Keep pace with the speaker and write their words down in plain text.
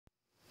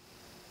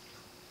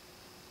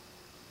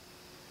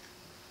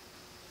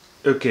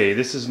Okay,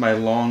 this is my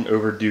long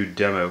overdue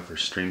demo for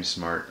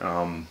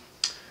Streamsmart.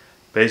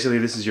 Basically,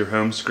 this is your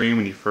home screen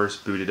when you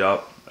first boot it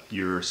up.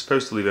 You're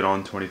supposed to leave it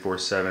on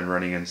 24/7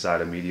 running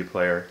inside a media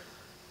player.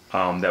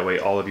 That way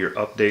all of your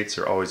updates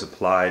are always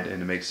applied,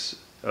 and it makes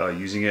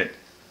using it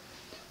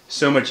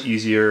so much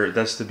easier.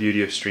 That's the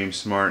beauty of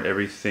Streamsmart.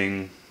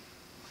 Everything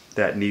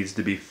that needs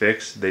to be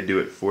fixed, they do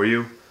it for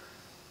you.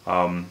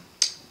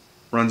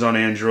 Runs on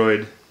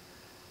Android,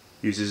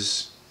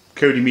 uses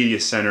Kodi Media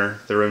Center,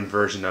 their own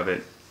version of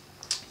it.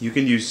 You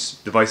can use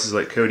devices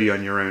like Kodi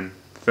on your own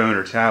phone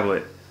or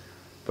tablet,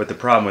 but the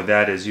problem with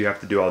that is you have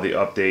to do all the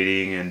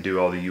updating and do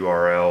all the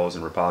URLs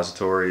and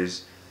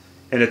repositories,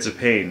 and it's a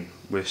pain.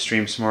 With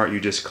Streamsmart, you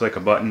just click a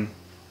button,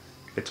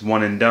 it's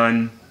one and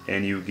done,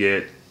 and you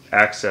get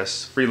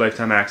access, free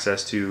lifetime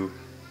access to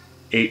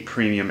 8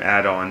 premium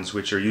add-ons,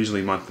 which are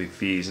usually monthly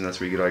fees, and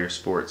that's where you get all your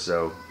sports,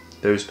 so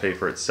those pay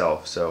for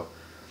itself. So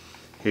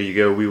here you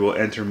go. We will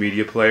enter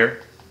media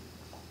player.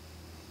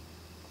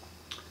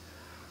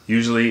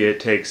 Usually it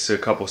takes a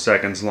couple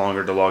seconds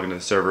longer to log into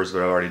the servers,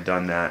 but I've already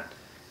done that.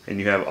 And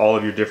you have all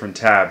of your different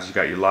tabs. You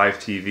got your live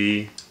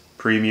TV,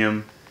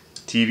 premium,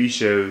 TV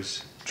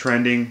shows,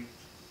 trending,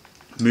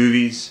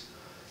 movies,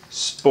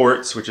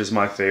 sports, which is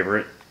my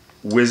favorite,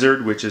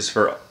 wizard, which is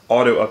for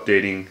auto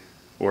updating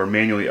or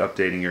manually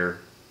updating your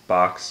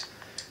box,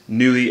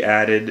 newly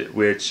added,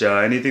 which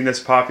anything that's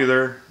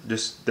popular,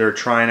 just they're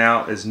trying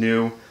out as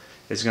new,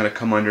 is going to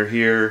come under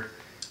here.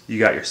 You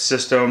got your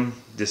system.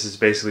 This is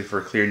basically for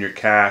clearing your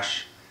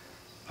cache.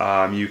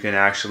 You can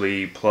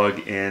actually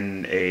plug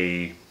in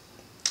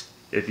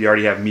if you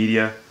already have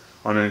media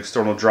on an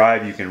external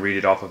drive, you can read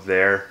it off of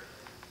there.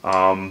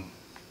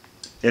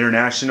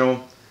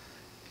 International,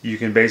 you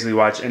can basically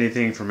watch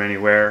anything from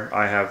anywhere.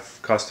 I have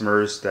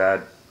customers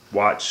that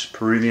watch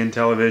Peruvian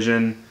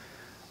television,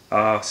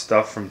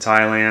 stuff from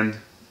Thailand.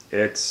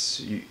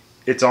 It's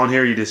on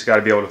here. You just got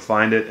to be able to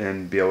find it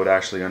and be able to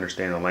actually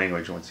understand the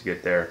language once you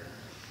get there.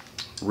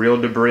 Real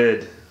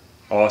Debrid,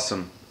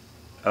 awesome.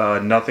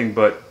 Nothing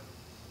but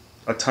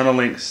a ton of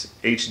links,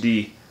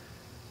 HD,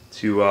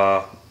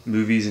 to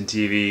movies and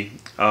TV.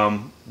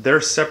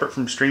 They're separate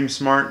from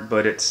Streamsmart,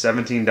 but it's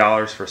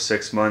 $17 for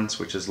 6 months,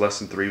 which is less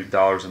than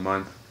 $3 a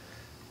month.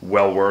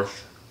 Well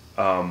worth.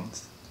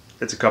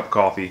 It's a cup of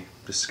coffee.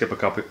 Just skip a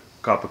cup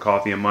of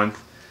coffee a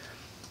month,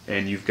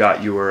 and you've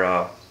got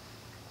your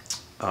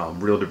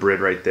Real Debrid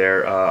right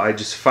there. I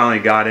just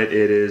finally got it.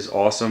 It is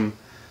awesome.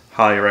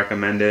 Highly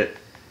recommend it.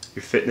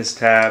 Your fitness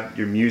tab,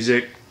 your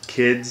music,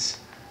 kids,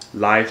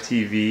 live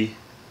TV,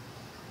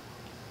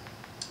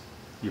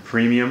 your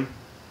premium.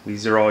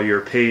 These are all your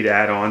paid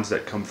add-ons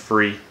that come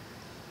free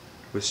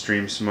with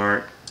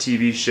Streamsmart.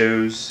 TV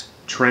shows,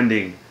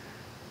 trending.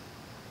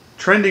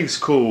 Trending's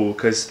cool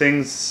because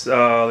things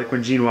like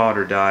when Gene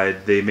Wilder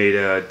died, they made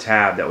a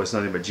tab that was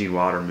nothing but Gene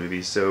Wilder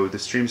movies. So the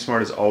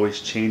Streamsmart is always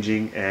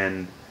changing,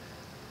 and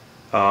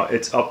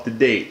it's up to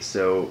date.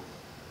 So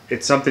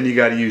it's something you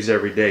got to use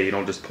every day. You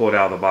don't just pull it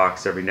out of the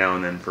box every now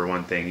and then for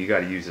one thing. You got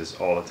to use this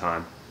all the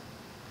time.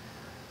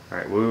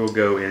 Alright, we will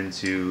go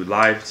into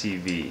live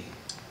TV.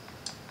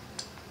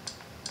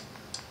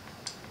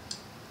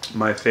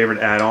 My favorite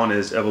add-on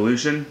is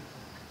Evolution.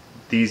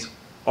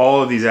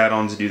 All of these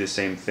add-ons do the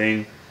same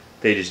thing.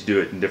 They just do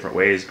it in different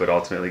ways, but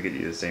ultimately get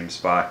you the same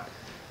spot.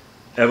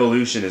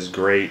 Evolution is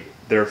great.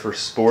 They're for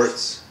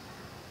sports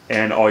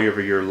and all of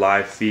your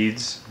live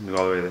feeds. Go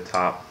all the way to the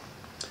top.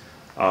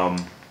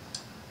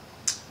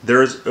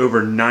 There's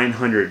over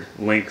 900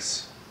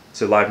 links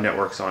to live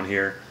networks on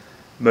here.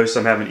 Most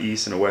of them have an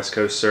East and a West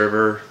Coast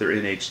server. They're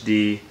in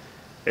HD.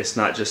 It's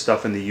not just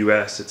stuff in the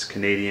US, it's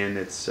Canadian,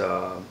 it's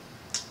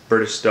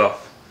British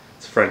stuff,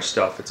 it's French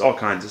stuff, it's all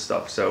kinds of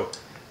stuff. So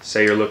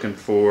say you're looking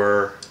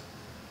for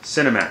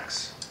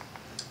Cinemax.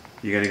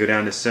 You're going to go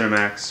down to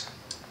Cinemax.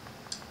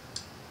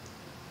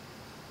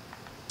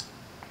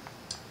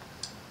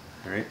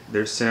 Alright,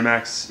 there's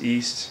Cinemax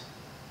East.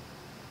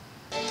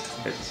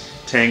 It's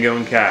Tango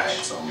and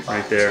Cash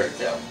right there.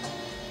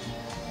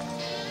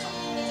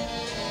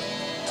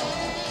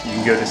 You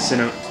can go to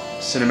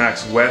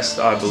Cinemax West.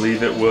 I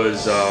believe it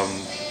was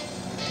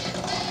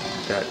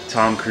that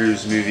Tom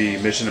Cruise movie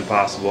Mission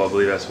Impossible. I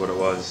believe that's what it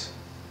was.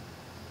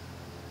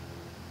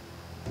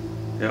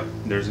 Yep,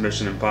 there's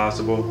Mission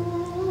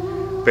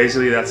Impossible.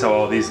 Basically, that's how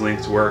all these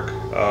links work.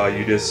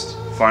 You just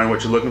find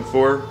what you're looking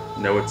for,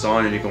 know what's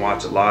on, and you can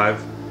watch it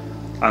live.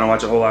 I don't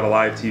watch a whole lot of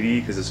live TV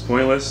because it's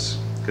pointless.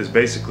 Because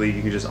basically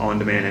you can just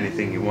on-demand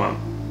anything you want.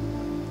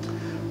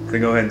 We're going to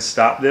go ahead and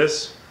stop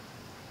this.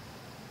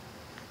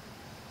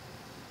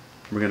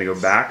 We're going to go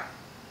back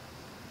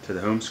to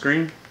the home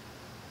screen.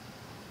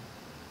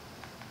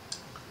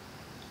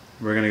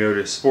 We're going to go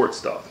to sports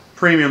stuff.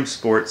 Premium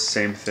sports,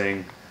 same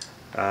thing.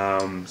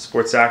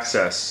 Sports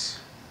access.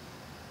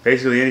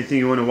 Basically anything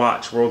you want to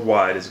watch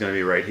worldwide is going to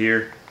be right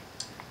here.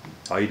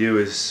 All you do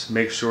is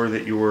make sure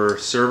that your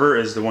server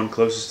is the one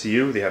closest to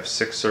you. They have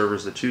 6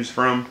 servers to choose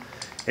from.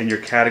 And your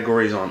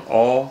category is on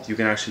all. You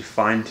can actually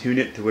fine-tune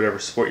it to whatever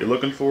sport you're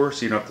looking for,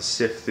 so you don't have to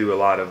sift through a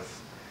lot of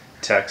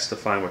text to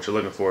find what you're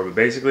looking for. But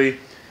basically,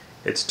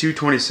 It's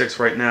 2:26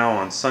 right now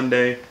on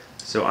Sunday,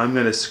 so I'm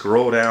going to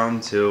scroll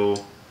down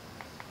till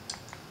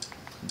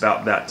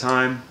about that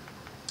time.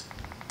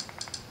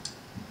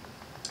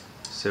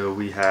 So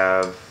we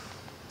have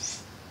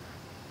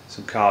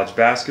some college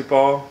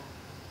basketball.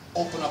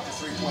 Open up the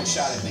three-point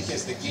shot. I think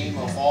as the game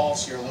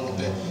evolves here a little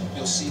bit,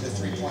 you'll see the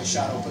three-point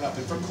shot open up.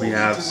 And for we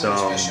have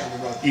some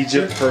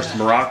Egypt versus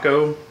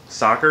Morocco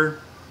soccer.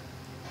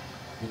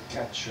 Good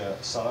catch,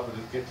 Salah, but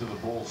didn't get to the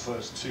ball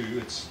first two.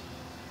 It's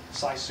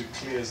Saisu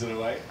clears it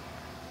away.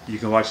 You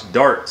can watch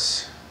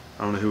darts.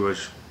 I don't know who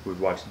would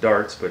watch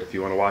darts, but if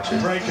you want to watch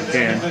it, Break you at the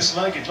can. end of this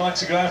leg. You'd like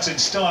to go out in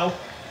style.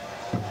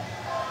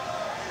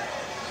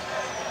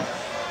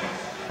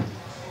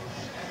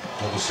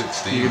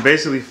 You can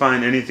basically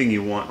find anything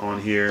you want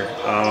on here.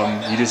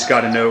 You just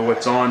got to know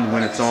what's on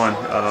when it's on.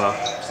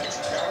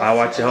 I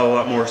watch a hell of a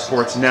lot more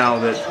sports now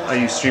that I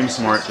use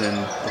Streamsmart than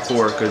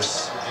before,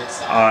 because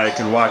I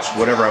can watch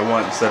whatever I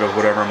want instead of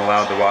whatever I'm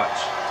allowed to watch.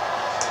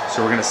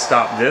 So we're going to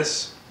stop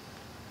this,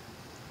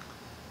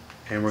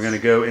 and we're going to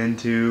go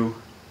into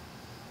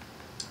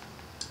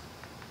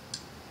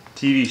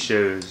TV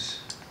shows.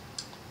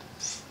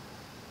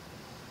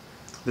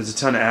 There's a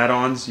ton of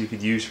add-ons you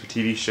could use for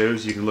TV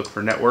shows. You can look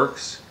for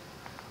networks,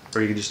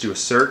 or you can just do a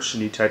search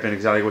and you type in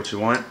exactly what you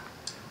want.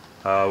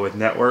 With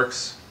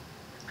networks,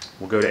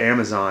 we'll go to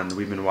Amazon.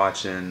 We've been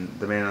watching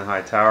The Man in the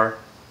High Tower.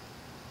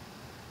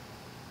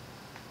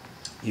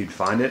 You'd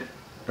find it,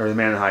 or The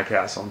Man in the High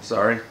Castle, I'm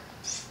sorry.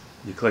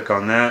 You click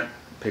on that,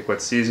 pick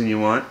what season you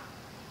want,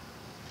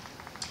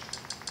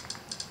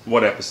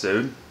 what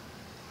episode.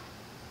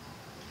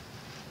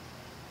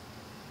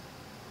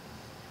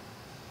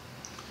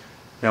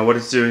 Now what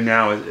it's doing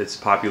now is it's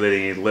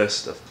populating a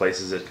list of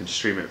places it can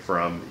stream it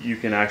from. You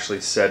can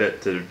actually set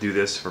it to do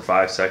this for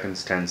 5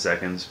 seconds, 10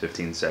 seconds,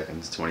 15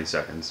 seconds, 20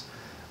 seconds.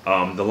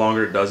 The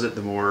longer it does it,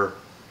 the more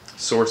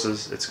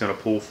sources it's going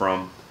to pull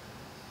from.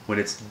 When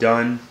it's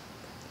done,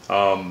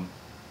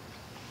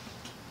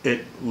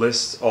 it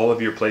lists all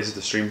of your places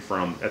to stream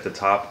from. At the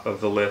top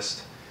of the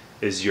list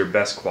is your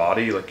best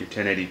quality, like your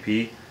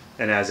 1080p,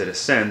 and as it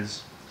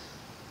ascends,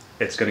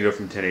 it's going to go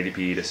from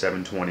 1080p to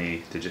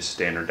 720 to just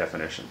standard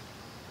definition.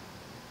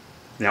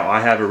 Now I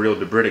have a Real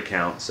Debrid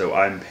account, so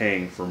I'm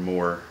paying for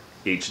more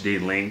HD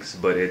links,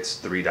 but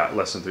it's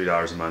less than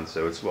 $3 a month,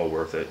 so it's well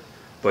worth it.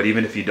 But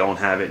even if you don't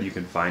have it, you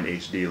can find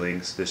HD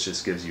links. This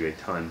just gives you a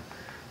ton.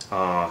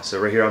 So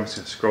right here, I'm just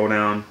going to scroll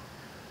down.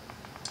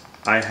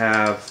 I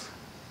have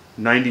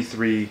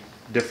 93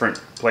 different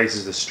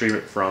places to stream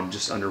it from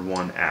just under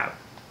one app.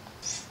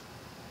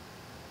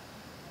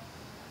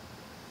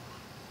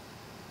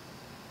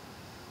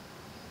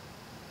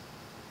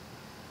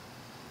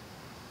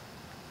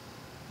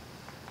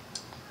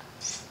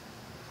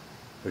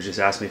 It just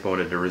asked me if I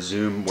wanted to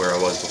resume where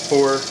I was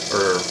before,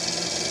 or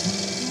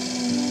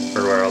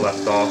where I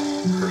left off,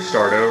 or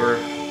start over.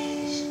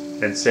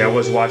 And say I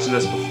was watching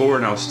this before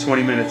and I was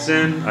 20 minutes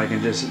in, I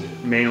can just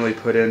manually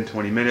put in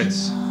 20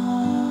 minutes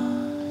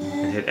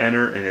and hit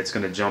enter, and it's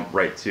going to jump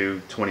right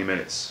to 20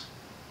 minutes.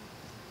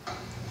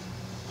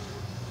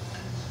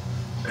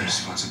 The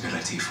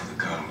responsibility for the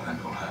girl and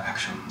all her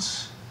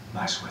actions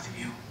lies with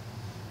you.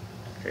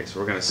 Okay, so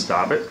we're going to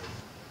stop it.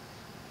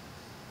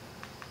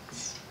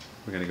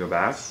 We're going to go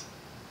back.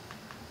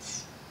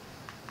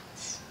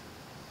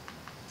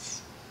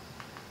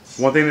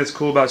 One thing that's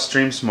cool about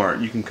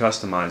Streamsmart, you can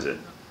customize it.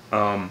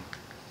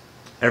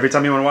 Every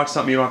time you want to watch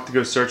something, you don't have to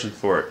go searching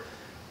for it.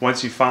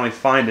 Once you finally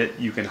find it,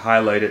 you can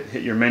highlight it,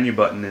 hit your menu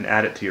button, and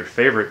add it to your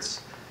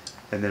favorites.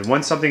 And then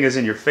once something is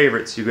in your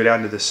favorites, you go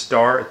down to the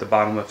star at the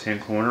bottom left-hand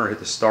corner, or hit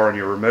the star on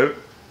your remote.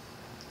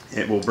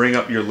 It will bring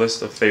up your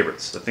list of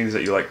favorites, the things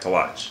that you like to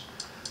watch.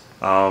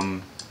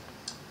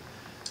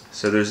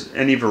 So there's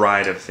any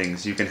variety of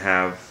things. You can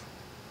have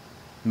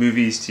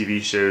movies,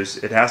 TV shows.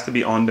 It has to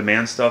be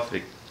on-demand stuff.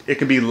 It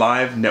can be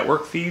live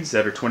network feeds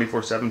that are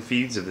 24/7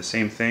 feeds of the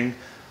same thing.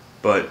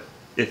 But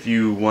if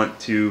you want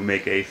to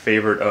make a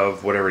favorite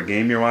of whatever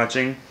game you're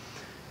watching,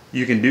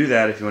 you can do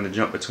that if you want to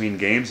jump between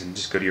games and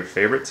just go to your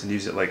favorites and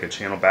use it like a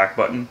channel back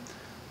button.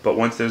 But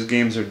once those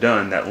games are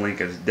done, that link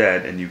is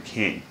dead and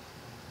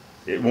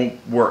it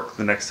won't work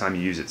the next time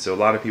you use it. So a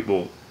lot of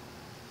people,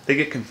 they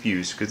get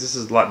confused because this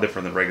is a lot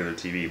different than regular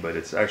TV, but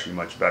it's actually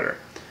much better.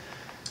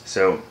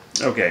 So,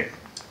 okay.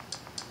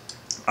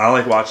 I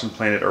like watching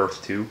Planet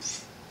Earth too.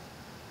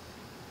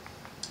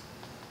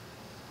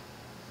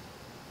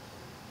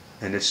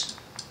 And it's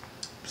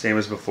same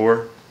as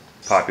before,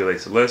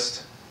 populates a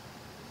list.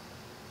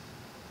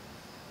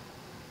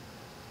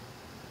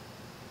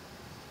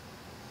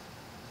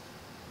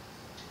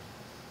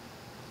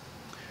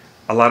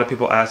 A lot of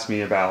people ask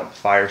me about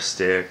Fire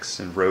Sticks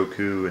and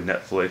Roku and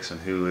Netflix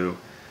and Hulu.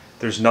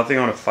 There's nothing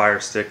on a Fire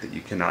Stick that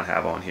you cannot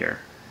have on here.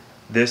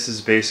 This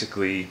is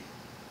basically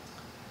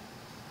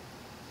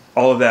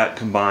all of that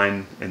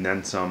combined and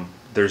then some.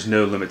 There's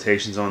no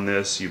limitations on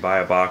this. You buy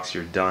a box,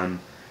 you're done.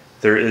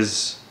 There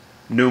is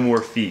no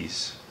more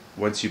fees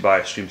once you buy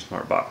a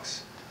Streamsmart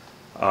box.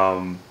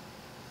 I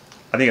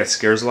think that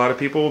scares a lot of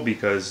people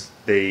because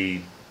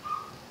they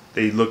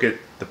they look at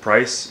the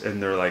price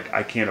and they're like,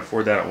 I can't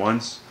afford that at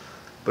once.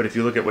 But if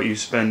you look at what you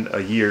spend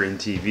a year in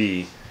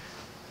TV,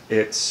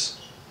 it's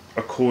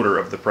a quarter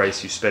of the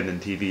price you spend in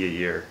TV a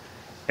year.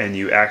 And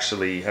you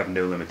actually have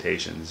no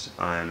limitations.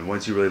 And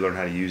once you really learn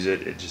how to use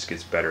it, it just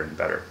gets better and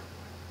better.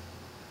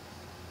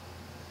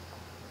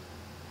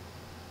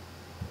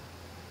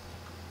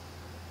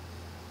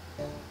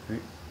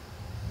 Right.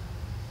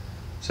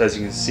 So as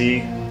you can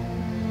see,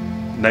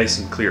 nice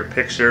and clear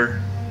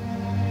picture.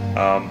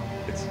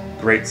 It's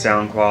great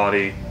sound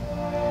quality.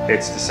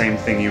 It's the same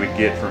thing you would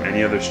get from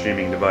any other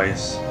streaming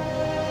device.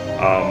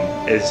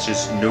 It's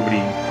just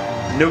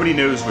nobody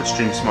knows what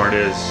Streamsmart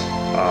is.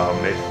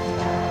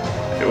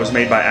 If it was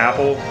made by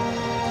Apple,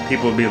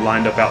 people would be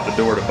lined up out the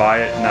door to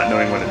buy it, not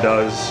knowing what it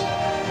does.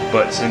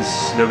 But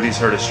since nobody's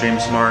heard of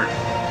Streamsmart,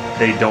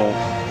 they don't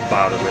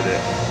bother with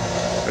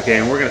it. Okay,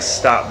 and we're gonna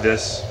stop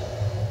this.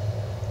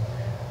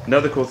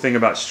 Another cool thing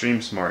about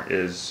Streamsmart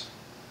is,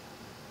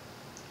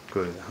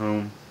 go to the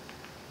home.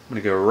 I'm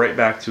gonna go right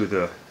back to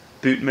the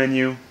boot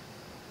menu.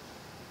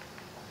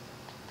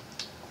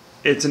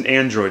 It's an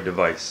Android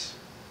device.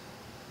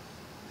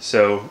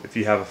 So if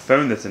you have a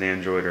phone that's an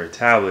Android or a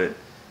tablet,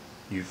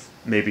 you've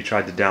maybe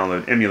tried to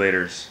download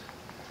emulators.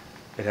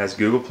 It has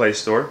Google Play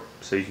Store,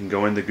 so you can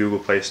go into Google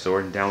Play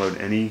Store and download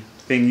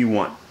anything you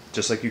want,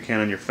 just like you can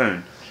on your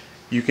phone.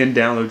 You can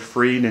download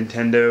free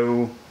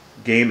Nintendo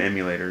game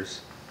emulators,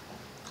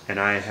 and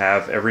I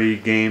have every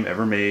game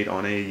ever made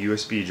on a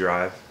USB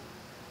drive,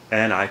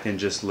 and I can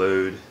just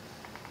load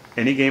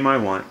any game I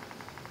want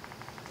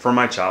from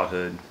my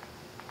childhood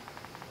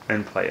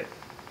and play it.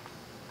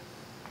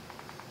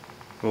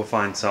 We'll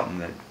find something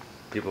that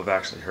people have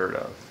actually heard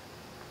of,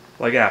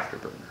 like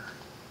Afterburner.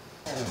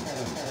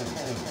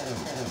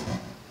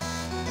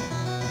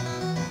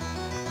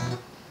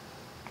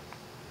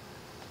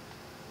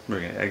 We're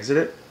going to exit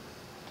it.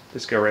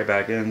 Just go right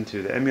back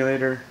into the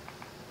emulator.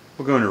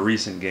 We'll go into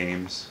recent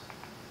games.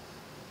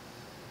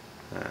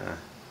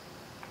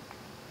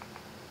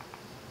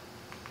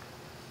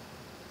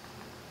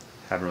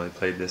 Haven't really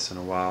played this in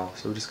a while,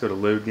 so we'll just go to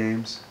load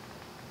games.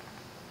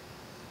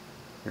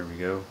 Here we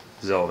go,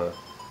 Zelda.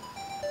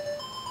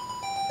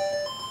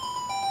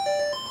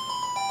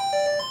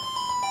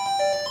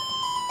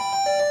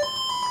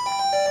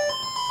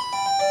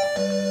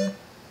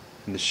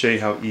 And to show you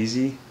how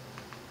easy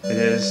it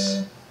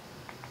is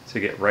to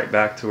get right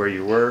back to where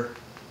you were,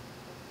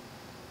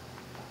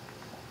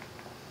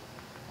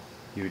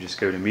 you would just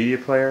go to Media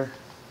Player,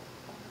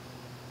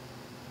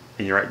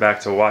 and you're right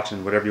back to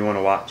watching whatever you want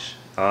to watch.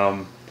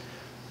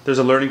 There's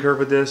a learning curve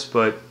with this,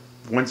 but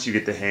once you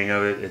get the hang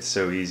of it, it's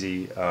so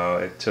easy.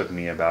 It took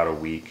me about a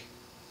week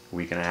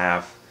and a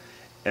half,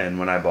 and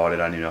when I bought it,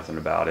 I knew nothing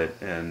about it.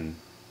 And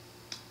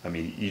I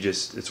mean,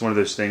 it's one of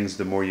those things,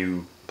 the more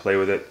you play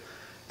with it,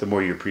 the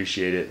more you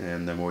appreciate it,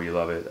 and the more you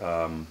love it.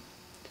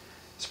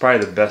 It's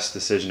probably the best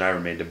decision I ever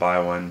made to buy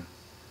one.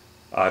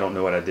 I don't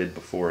know what I did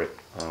before it.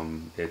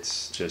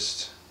 It's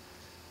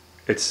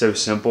so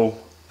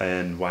simple,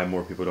 and why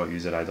more people don't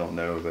use it, I don't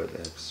know.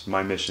 But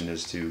my mission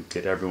is to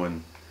get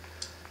everyone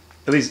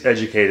at least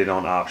educated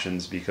on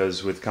options,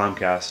 because with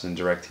Comcast and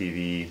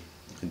DirecTV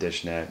and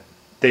DishNet,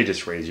 they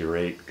just raise your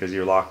rate because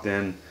you're locked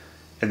in,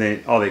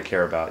 and all they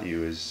care about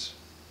you is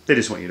they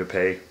just want you to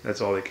pay.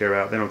 That's all they care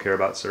about. They don't care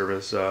about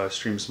service.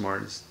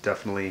 Streamsmart is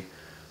definitely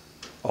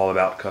all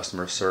about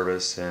customer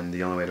service, and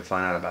the only way to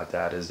find out about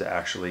that is to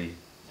actually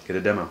get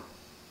a demo.